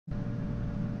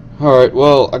Alright,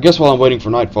 well, I guess while I'm waiting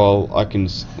for Nightfall, I can...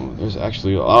 Oh, there's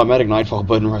actually an automatic Nightfall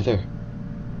button right there.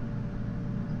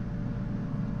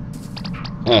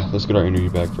 Let's get our energy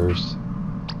back first.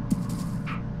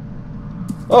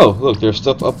 Oh, look, there's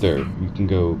stuff up there you can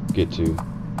go get to.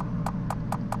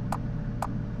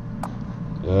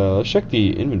 Let's check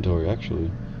the inventory, actually.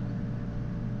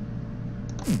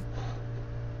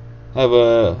 I have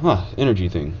a, energy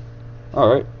thing.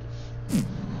 Alright.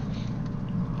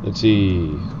 Let's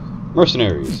see...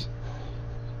 Mercenaries.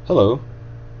 Hello.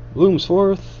 Blooms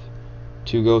forth.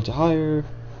 To go to higher.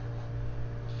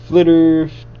 Flitter,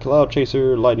 Cloud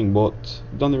Chaser, Lightning Bolt,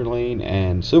 Thunder Lane,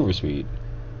 and Silverspeed.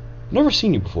 Never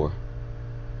seen you before.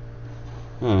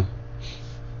 Huh.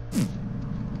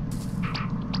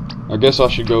 I guess I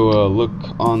should go look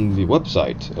on the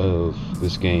website of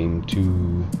this game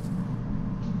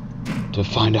to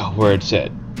find out where it's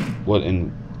at, what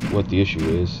the issue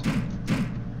is.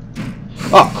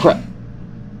 Oh crap!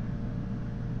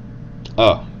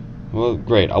 Oh, well,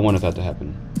 great. I wanted that to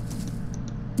happen.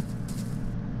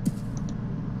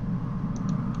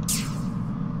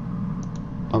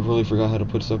 I really forgot how to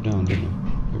put stuff down, didn't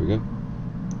I? Here we go.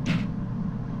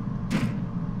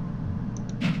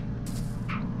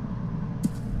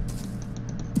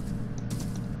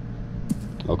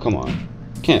 Oh, come on.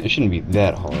 It shouldn't be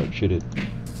that hard, should it?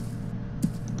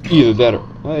 Either that or...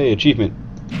 Hey, achievement.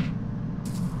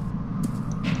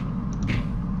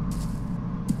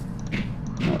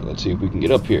 Alright, let's see if we can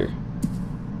get up here.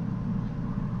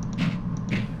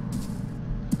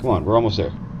 Come on, we're almost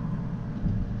there.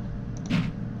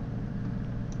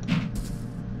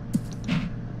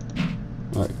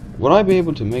 Alright, would I be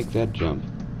able to make that jump?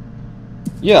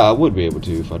 Yeah, I would be able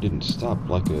to if I didn't stop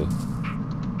like a...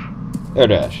 Air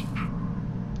dash.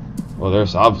 Well,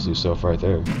 there's obviously stuff right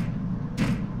there.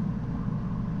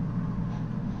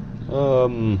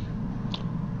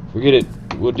 Forget it.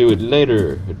 We'll do it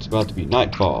later. It's about to be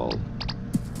nightfall.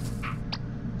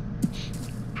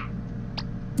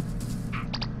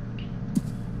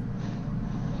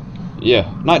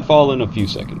 Yeah, nightfall in a few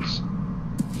seconds.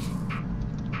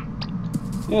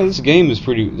 Yeah, this game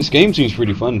seems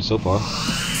pretty fun so far.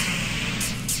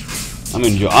 I'm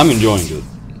enjoying it.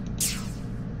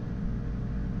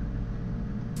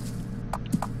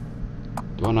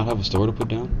 Do I not have a store to put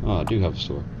down? Oh, I do have a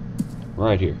store.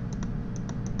 Right here.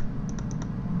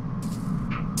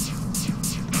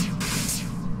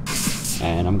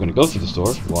 And I'm gonna go to the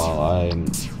store while I'm...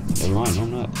 Never mind, no,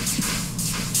 I'm not.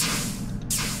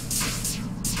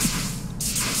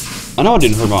 I know I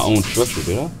didn't hurt my own structure,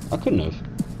 did I? I couldn't have.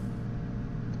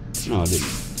 No, I didn't.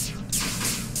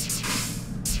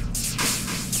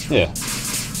 Yeah.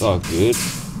 It's all good.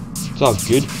 It's all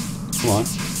good. Come on.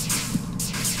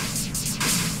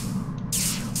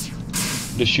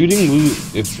 Does shooting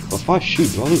lose... If I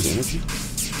shoot, do I lose energy?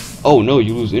 Oh no,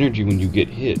 you lose energy when you get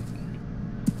hit.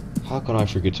 How could I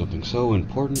forget something so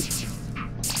important?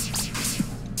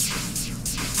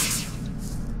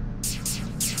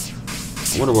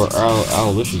 I wonder where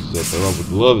Owlicious is at though. I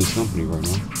would love his company right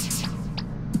now.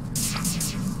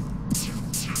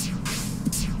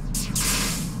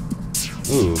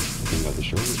 Ooh, I think I got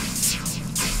destroyed.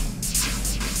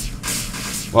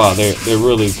 Wow, they're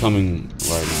really coming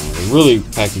right now. They're really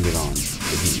packing it on.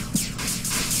 The heat.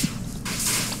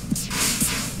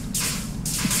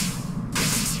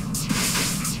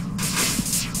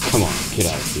 Come on, get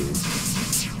out of here.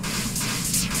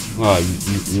 Wow,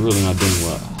 you're really not doing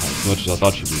as much as I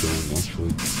thought you'd be doing,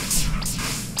 actually.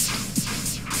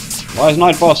 Why is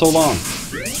Nightfall so long?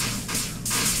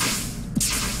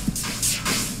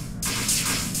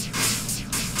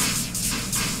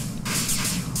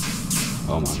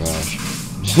 Oh my gosh.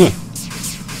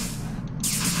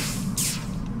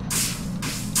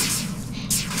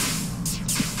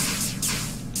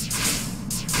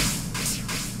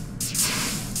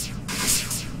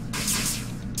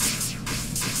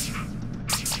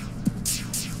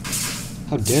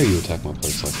 How dare you attack my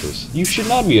place like this? You should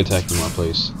not be attacking my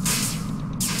place.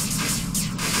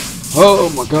 Oh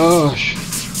my gosh.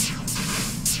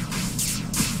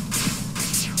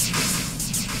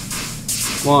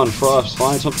 Come on, Frost,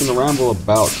 find something to ramble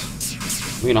about.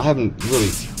 I mean, I haven't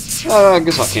really... I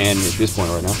guess I can at this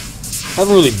point right now. I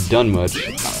haven't really done much.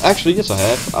 Actually, yes I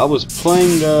have. I was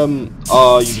playing,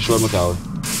 oh, you destroyed my tower.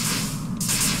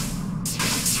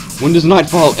 When does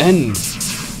Nightfall end?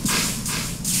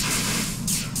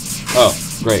 Oh,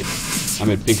 great.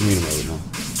 I'm at pink community mode now.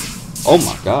 Oh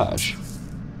my gosh.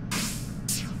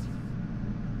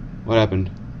 What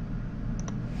happened?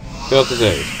 Failed to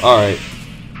save. Alright.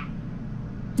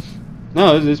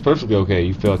 No, it's perfectly okay.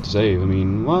 You failed to save. I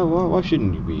mean, why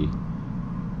shouldn't you be?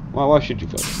 Why should you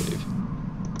fail to save?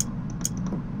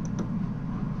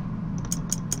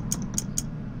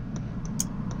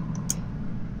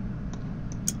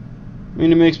 I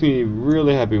mean, it makes me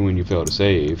really happy when you fail to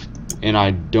save, and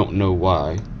I don't know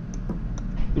why.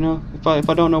 You know, if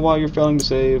I don't know why you're failing to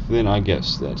save, then I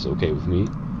guess that's okay with me.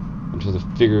 I'm just to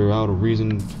figure out a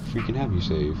reason to freaking have you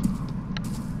save.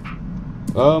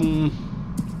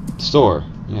 Store.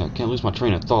 Yeah, I can't lose my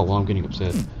train of thought while I'm getting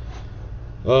upset.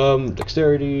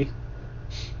 Dexterity.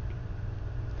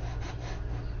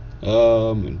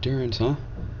 Endurance, huh?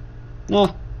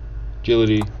 Nah.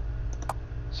 Agility.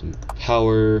 Some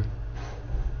power.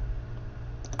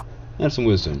 And some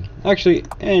wisdom. Actually,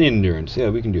 and endurance. Yeah,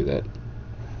 we can do that.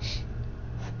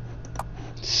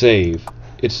 Save.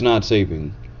 It's not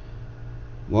saving.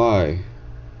 Why?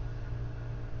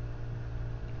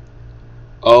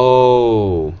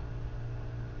 Oh.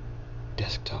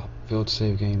 Desktop. Failed to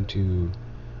save game to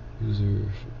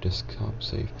user desktop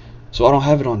save. So I don't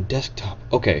have it on desktop.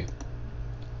 Okay.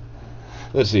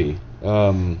 Let's see.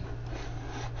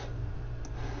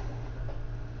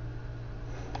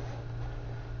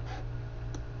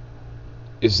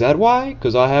 Is that why?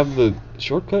 Because I have the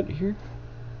shortcut here?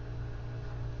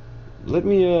 Let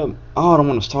me, oh, I don't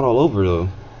want to start all over, though.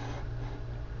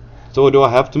 So do I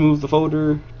have to move the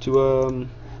folder to, I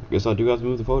guess I do have to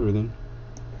move the folder, then.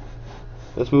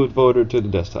 Let's move the folder to the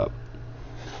desktop.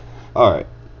 Alright.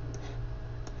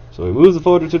 So we move the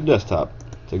folder to the desktop.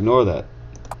 Let's ignore that.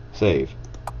 Save.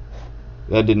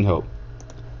 That didn't help.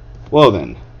 Well,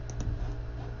 then.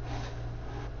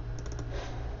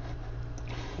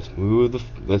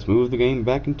 Let's move the game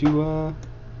back into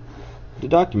the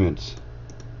documents.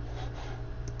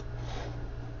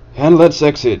 And let's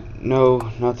exit. No,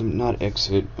 not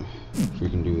exit. If we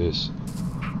can do this.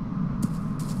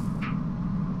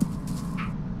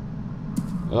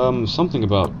 Something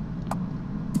about.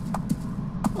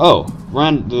 Oh,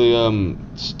 ran the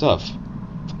stuff.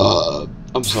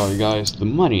 I'm sorry, guys. The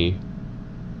money.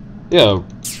 Yeah.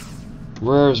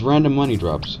 Where's random money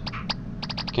drops?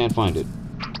 Can't find it.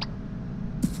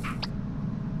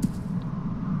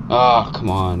 Ah, come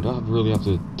on. Do I really have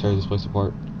to tear this place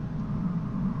apart?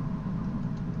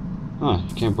 Huh,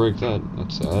 you can't break that.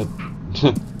 That's sad.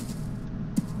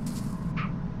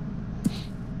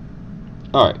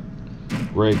 Alright.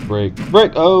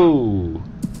 Break! Oh!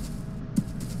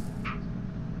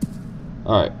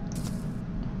 Alright.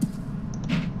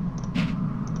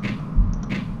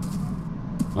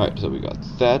 Alright, so we got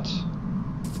that.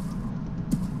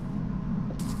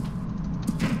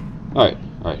 Alright,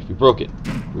 we broke it.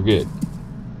 We're good.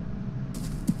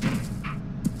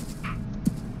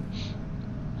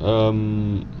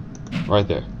 Right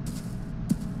there.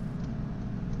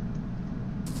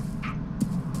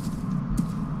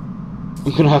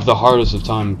 I'm gonna have the hardest of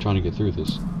time trying to get through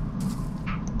this.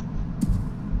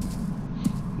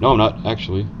 No, I'm not,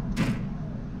 actually.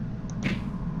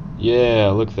 Yeah,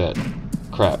 look at that.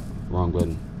 Crap. Wrong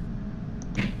button.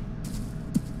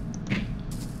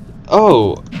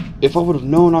 Oh! If I would have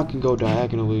known I can go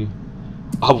diagonally,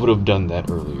 I would have done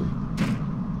that earlier.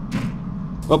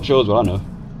 Well, shows what I know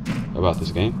about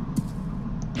this game.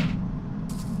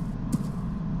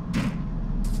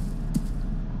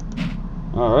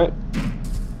 Alright.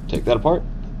 Take that apart.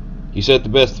 He said the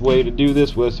best way to do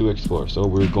this was to explore, so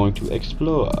we're going to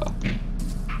explore.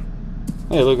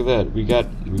 Hey, look at that. We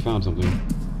found something.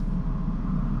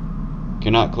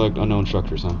 Cannot collect unknown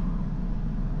structures, huh?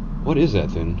 What is that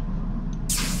then?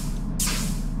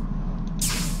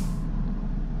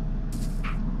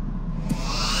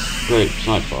 Great, it's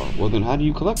Nightfall. Well then, how do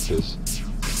you collect this?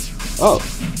 Oh.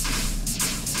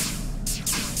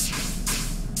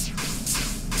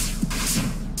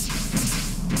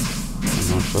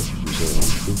 Unknown structures, you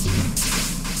said.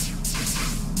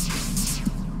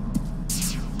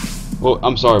 Well,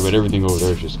 I'm sorry, but everything over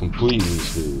there is just completely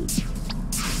screwed.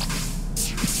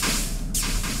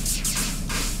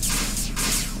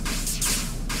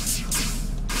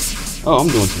 Oh, I'm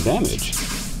doing some damage.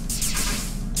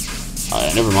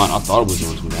 Never mind, I thought it was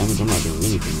doing some damage. I'm not doing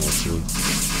anything, actually.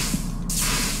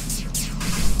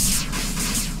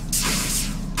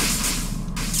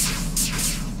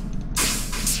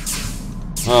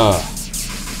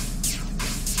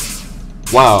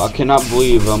 Wow, I cannot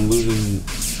believe I'm losing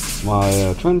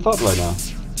my train of thought right now.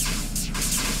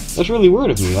 That's really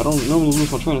weird of me. I don't normally lose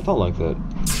my train of thought like that.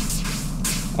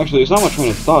 Actually, it's not my train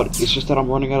of thought. It's just that I'm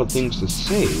running out of things to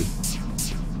say.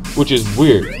 Which is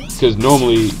weird, because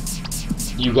normally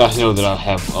you guys know that I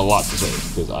have a lot to say,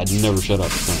 because I never shut up,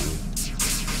 apparently.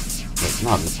 But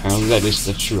not apparently,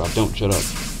 that's true, I don't shut up.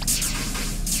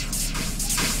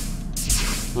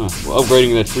 Huh. Well,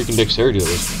 upgrading that freaking dexterity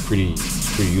was pretty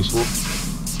useful.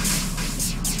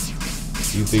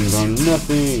 You things are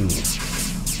nothing.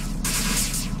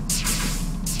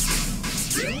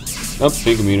 Oh,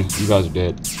 Pinkamena, you guys are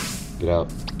dead. Get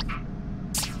out.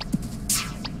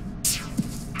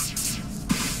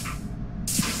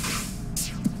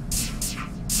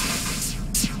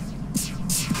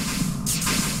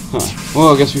 Huh.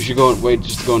 Well, I guess we should go and wait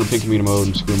just to go into Pinkamena mode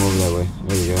and screw him over that way.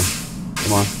 There we go.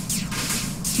 Come on.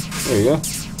 There you go.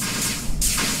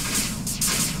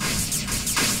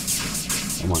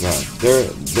 Oh my god.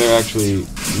 They're actually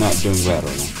not doing bad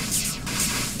right now.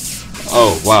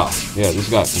 Oh wow. Yeah, that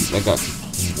got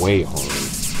way harder.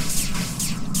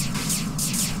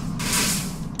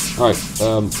 Alright,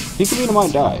 Pinkamena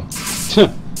might die.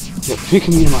 Yeah,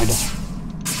 Pinkamena might die.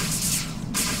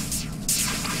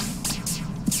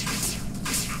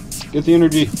 Get the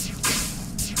energy.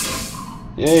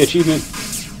 Yay, achievement.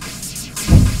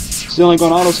 Still ain't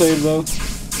going autosave though.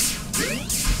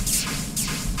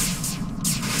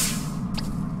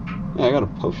 Yeah, I got a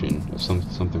potion of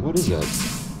something. What is that?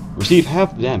 Receive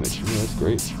half damage. Yeah, that's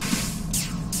great.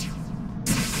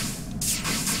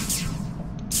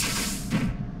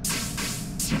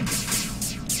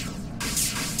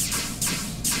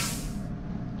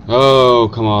 Oh,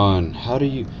 come on. How do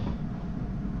you...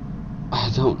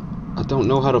 I don't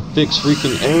know how to fix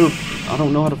freaking air. I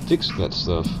don't know how to fix that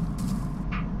stuff.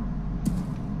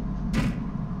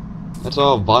 That's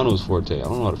all Vinyl's forte. I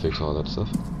don't know how to fix all that stuff.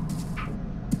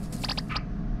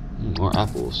 More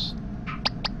apples.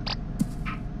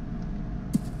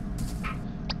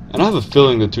 And I have a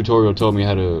feeling the tutorial told me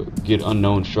how to get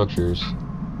unknown structures.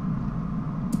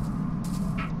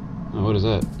 Oh, what is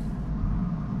that?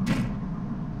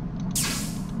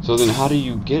 So then how do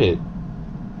you get it?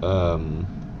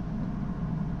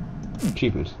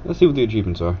 Achievements. Let's see what the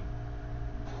achievements are.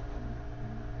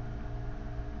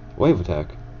 Wave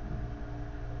attack.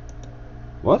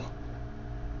 What?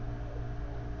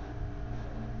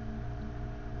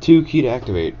 2 key to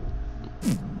activate.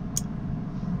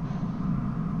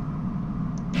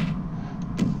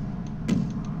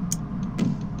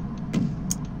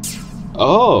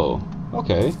 Oh,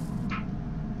 okay.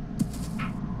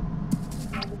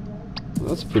 Well,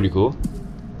 that's pretty cool.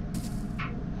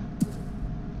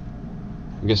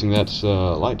 I'm guessing that's a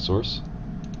light source.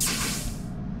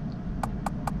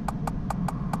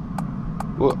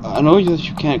 Well, I know that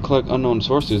you can't collect unknown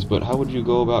sources, but how would you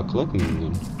go about collecting them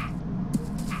then?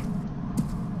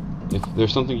 If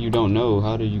there's something you don't know,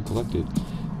 how do you collect it?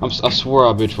 I swore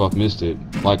I bitch fuck missed it.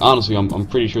 Like, honestly, I'm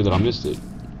pretty sure that I missed it.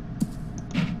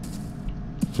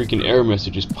 Freaking error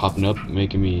messages popping up,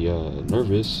 making me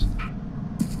nervous.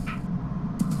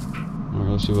 Alright,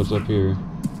 let's see what's up here.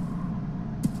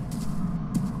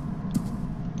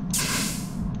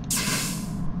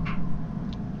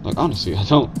 Like, honestly,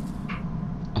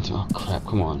 oh crap,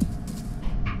 come on.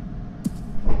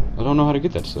 I don't know how to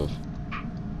get that stuff.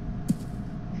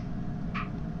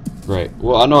 Right,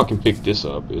 well, I know I can pick this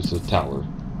up. It's a tower.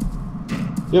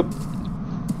 Yep.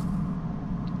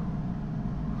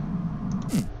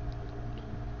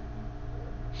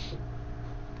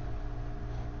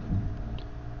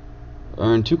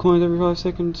 Earn 2 coins every 5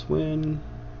 seconds when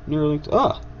near linked.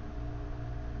 Ah!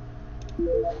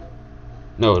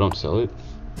 No, don't sell it.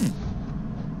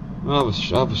 I have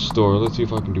a store. Let's see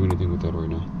if I can do anything with that right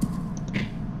now.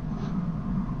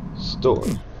 Store.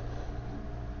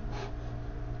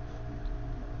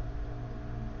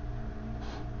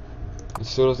 It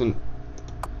still doesn't...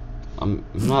 I'm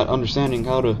not understanding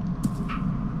how to...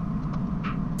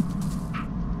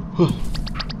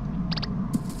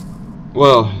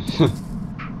 Well,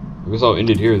 I guess I'll end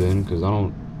it here then, because I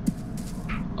don't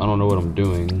know what I'm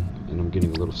doing, and I'm getting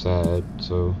a little sad,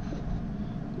 so...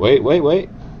 Wait.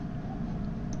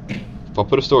 If I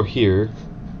put a store here,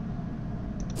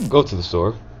 go to the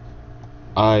store,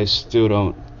 I still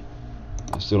don't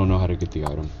know how to get the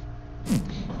item.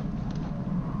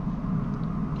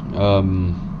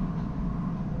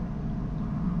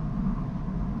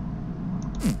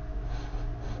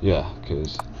 Yeah,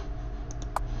 cause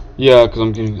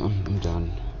I'm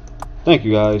done. Thank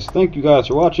you guys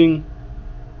for watching.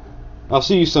 I'll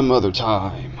see you some other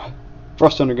time.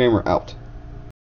 Frost Thunder Gamer out.